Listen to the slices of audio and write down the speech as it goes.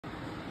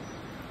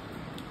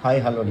Hi,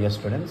 hello dear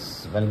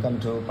students. Welcome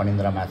to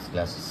Panindra Maths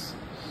classes.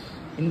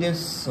 In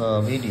this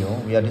video,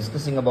 we are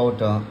discussing about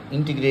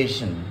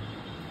integration,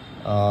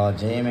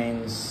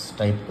 JMN's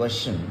type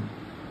question.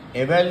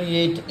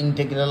 Evaluate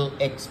integral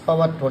x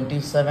power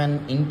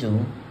 27 into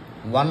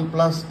 1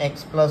 plus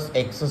x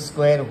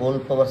square whole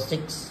power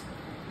 6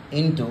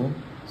 into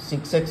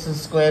 6x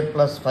square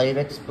plus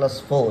 5x plus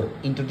 4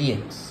 into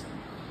dx.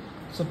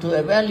 So to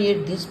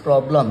evaluate these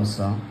problems,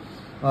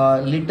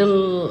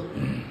 little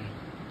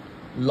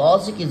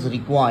logic is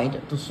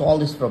required to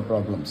solve these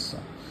problems.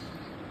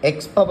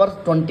 X power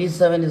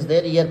 27 is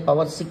there, here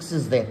power 6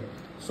 is there.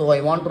 So I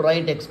want to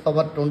write x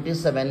power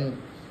 27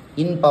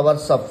 in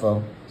powers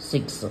of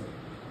 6.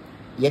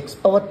 X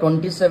power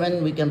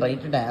 27 we can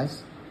write it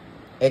as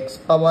x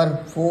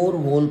power 4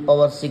 whole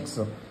power 6.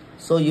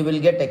 So you will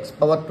get x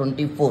power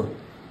 24.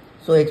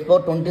 So x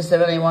power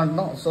 27 I want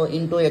now. So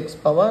into x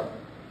power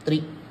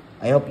 3.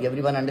 I hope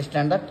everyone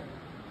understand that.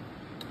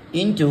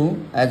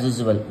 Into, as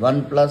usual,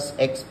 1 plus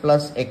x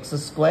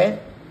square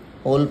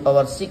whole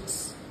power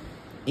 6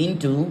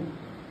 into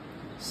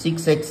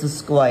 6x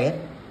square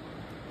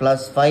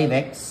plus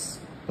 5x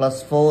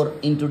plus 4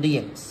 into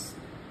dx.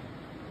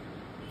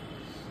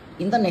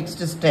 In the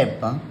next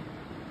step,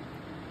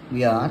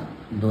 we are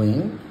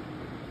doing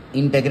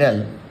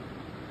integral.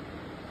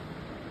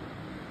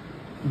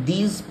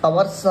 These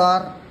powers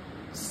are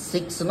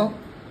 6, no?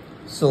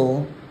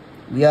 So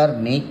we are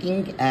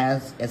making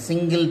as a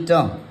single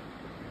term.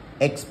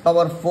 X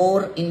power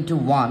 4 into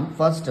 1,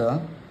 first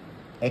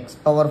x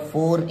power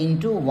 4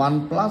 into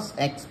 1 plus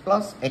x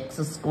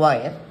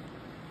square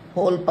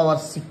whole power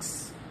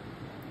 6.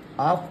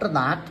 After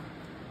that,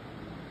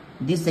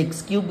 this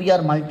x cube we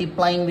are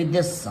multiplying with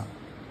this.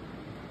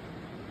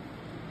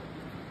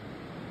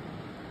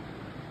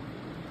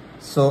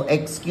 So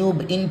x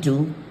cube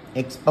into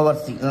x power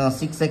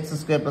 6x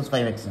square plus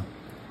 5x.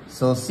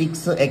 So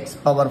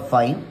 6x power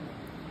 5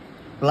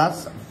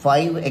 plus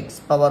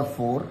 5x power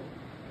 4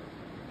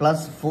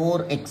 plus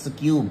 4x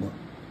cube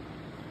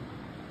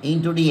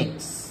into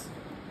dx.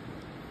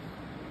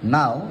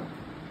 Now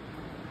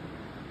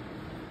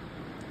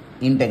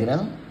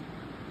integral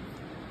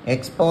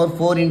x power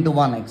 4 into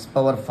 1 x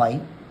power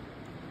 5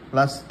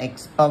 plus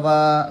x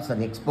power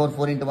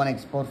 4 into 1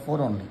 x power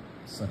 4 only,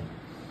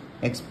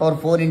 x power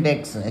 4 into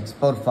x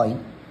power 5,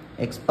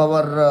 x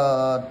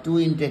power 2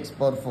 into x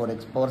power 4,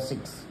 x power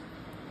 6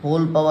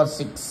 whole power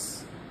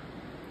 6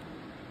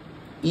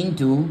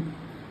 into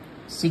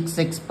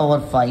 6x power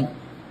 5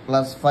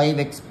 plus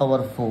 5x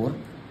power 4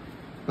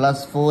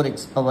 plus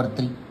 4x power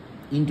 3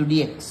 into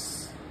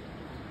dx.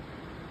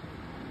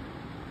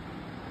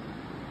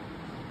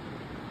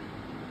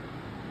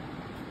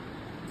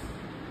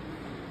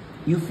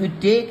 If you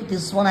take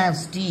this one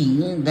as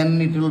t, then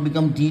it will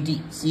become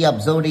dt. See,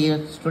 observed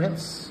here,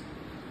 students.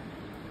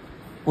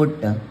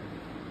 Put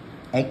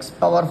x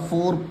power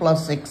 4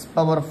 plus x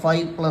power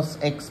 5 plus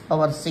x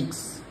power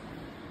 6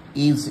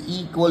 is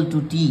equal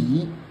to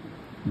t.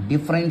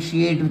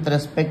 Differentiate with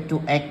respect to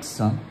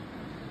x.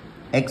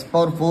 X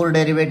power 4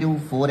 derivative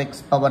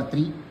 4x power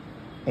 3,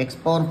 x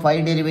power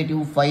 5 derivative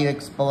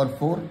 5x power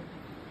 4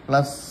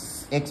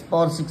 plus x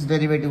power 6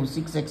 derivative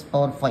 6x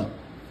power 5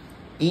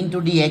 into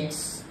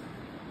dx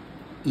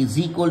is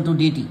equal to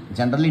dt.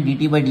 Generally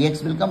dt by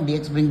dx will come,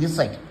 dx bring this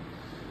side.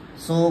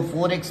 So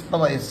 4x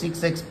power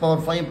 6x power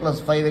 5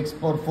 plus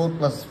 5x power 4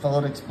 plus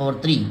 4x power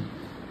 3.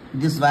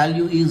 This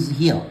value is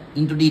here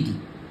into dt.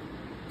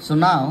 So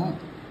now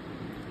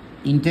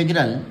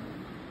integral,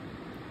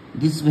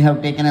 this we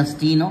have taken as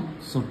t, no?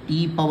 So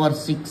t power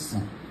 6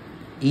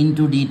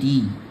 into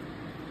dt.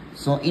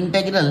 So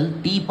integral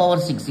t power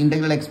 6,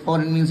 integral x power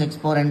n means x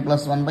power n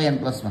plus 1 by n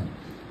plus 1.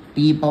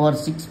 T power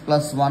 6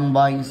 plus 1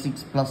 by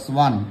 6 plus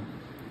 1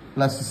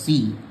 plus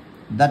c,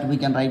 that we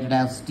can write it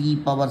as t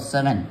power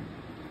 7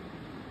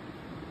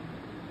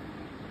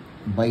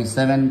 by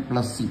 7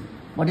 plus c.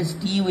 What is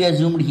t we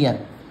assumed here?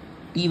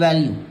 T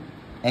value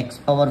x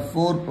power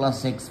 4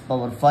 plus x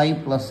power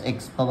 5 plus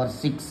x power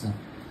 6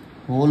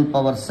 whole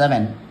power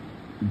 7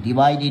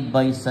 divided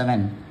by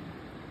 7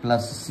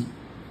 plus c.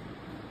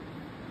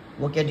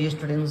 Okay dear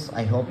students,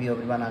 I hope you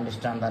everyone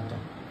understand that.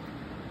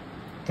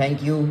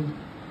 Thank you.